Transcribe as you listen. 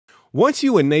once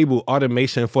you enable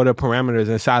automation for the parameters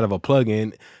inside of a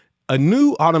plugin, a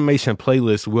new automation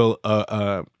playlist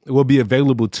will be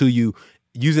available to you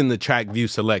using the track view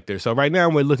selector. So right now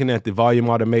we're looking at the volume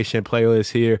automation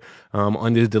playlist here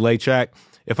on this delay track.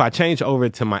 If I change over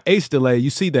to my H delay, you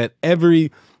see that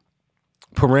every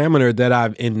parameter that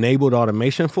I've enabled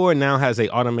automation for now has a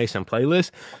automation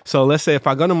playlist. So let's say if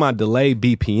I go to my delay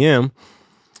BPM,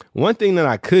 one thing that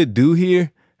I could do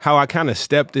here, how I kind of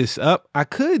step this up, I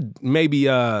could maybe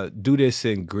do this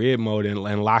in grid mode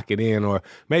and lock it in, or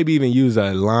maybe even use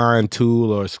a line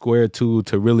tool or a square tool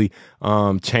to really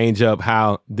change up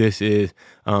how this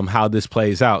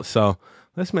plays out. So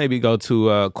let's maybe go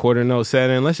to a quarter note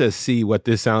setting. Let's just see what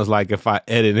this sounds like if I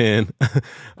edit in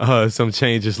some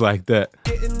changes like that.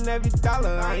 Getting every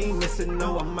dollar, I ain't missing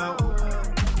no amount.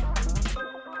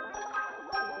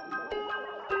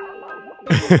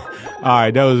 All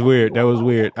right, that was weird. That was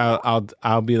weird.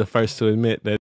 I'll be the first to admit that